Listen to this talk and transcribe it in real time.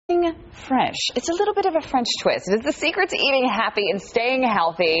French. It's a little bit of a French twist. It is the secret to eating happy and staying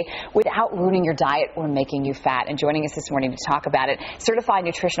healthy without ruining your diet or making you fat. And joining us this morning to talk about it, certified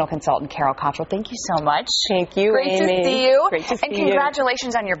nutritional consultant Carol Cottrill. Thank you so much. Thank you, Great Amy. to see you. Great to see and you.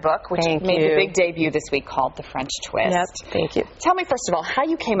 congratulations on your book, which made the big debut this week, called The French Twist. Yep, thank you. Tell me, first of all, how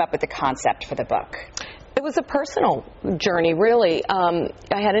you came up with the concept for the book. It was a personal journey, really.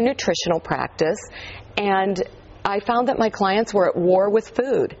 I had a nutritional practice, and I found that my clients were at war with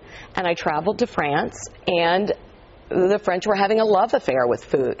food. And I traveled to France, and the French were having a love affair with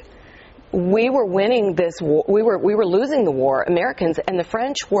food. We were winning this war. We were losing the war, Americans, and the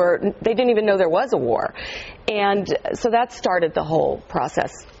French they didn't even know there was a war. And so that started the whole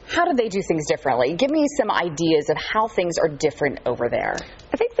process. How do they do things differently? Give me some ideas of how things are different over there.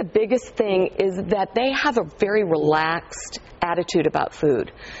 I think the biggest thing is that they have a very relaxed attitude about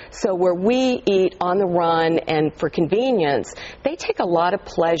food. So where we eat on the run and for convenience, they take a lot of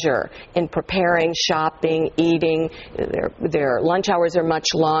pleasure in preparing, shopping, eating. Their lunch hours are much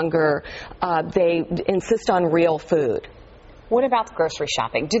longer. They insist on real food. What about grocery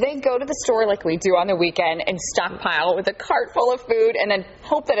shopping? Do they go to the store like we do on the weekend and stockpile with a cart full of food and then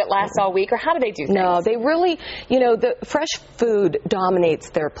hope that it lasts all week? Or how do they do things? No, they really, the fresh food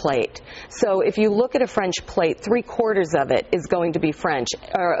dominates their plate. So if you look at a French plate, 3/4 of it is going to be French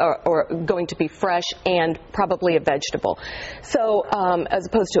or going to be fresh and probably a vegetable. So as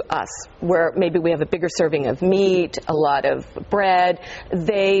opposed to us, where maybe we have a bigger serving of meat, a lot of bread,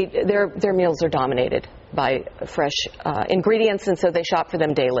 their meals are dominated by fresh ingredients, and so they shop for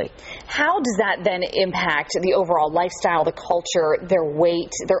them daily. How does that then impact the overall lifestyle, the culture, their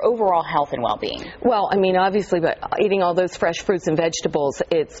weight, their overall health and well-being? Well, I mean, obviously, but eating all those fresh fruits and vegetables,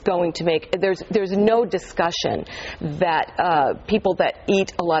 it's going to make, there's no discussion that people that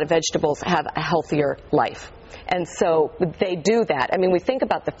eat a lot of vegetables have a healthier life. And so they do that. I mean, we think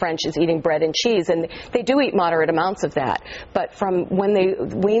about the French as eating bread and cheese, and they do eat moderate amounts of that. But from when they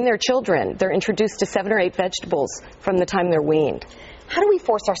wean their children, they're introduced to 7 or 8 vegetables from the time they're weaned. How do we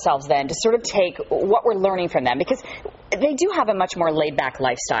force ourselves then to sort of take what we're learning from them? Because they do have a much more laid-back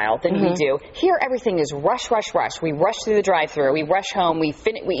lifestyle than we do. Here, everything is rush, rush, rush. We rush through the drive-thru. We rush home. We eat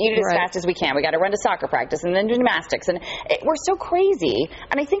it as fast as we can. We got to run to soccer practice and then gymnastics. And we're so crazy.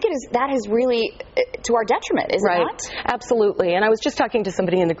 And I think that is really to our detriment, is it not? Absolutely. And I was just talking to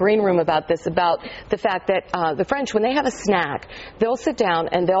somebody in the green room about this, about the fact that the French, when they have a snack, they'll sit down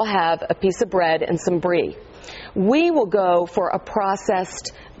and they'll have a piece of bread and some brie. We will go for a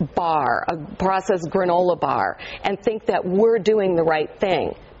processed bar, a processed granola bar, and think that we're doing the right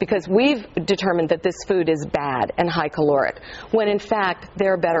thing because we've determined that this food is bad and high caloric, when in fact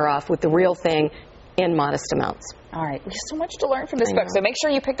they're better off with the real thing in modest amounts. All right. There's so much to learn from this book, so make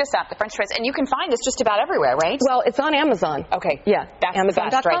sure you pick this up, The French Twist, and you can find this just about everywhere, right? Well, it's on Amazon. Okay. Yeah. That's the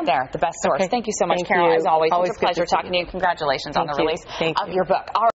best right there, the best source. Okay. Thank you so much, Thank Carol, you. as always. Always It's a pleasure talking to you. Congratulations on the release Thank of your book. All right.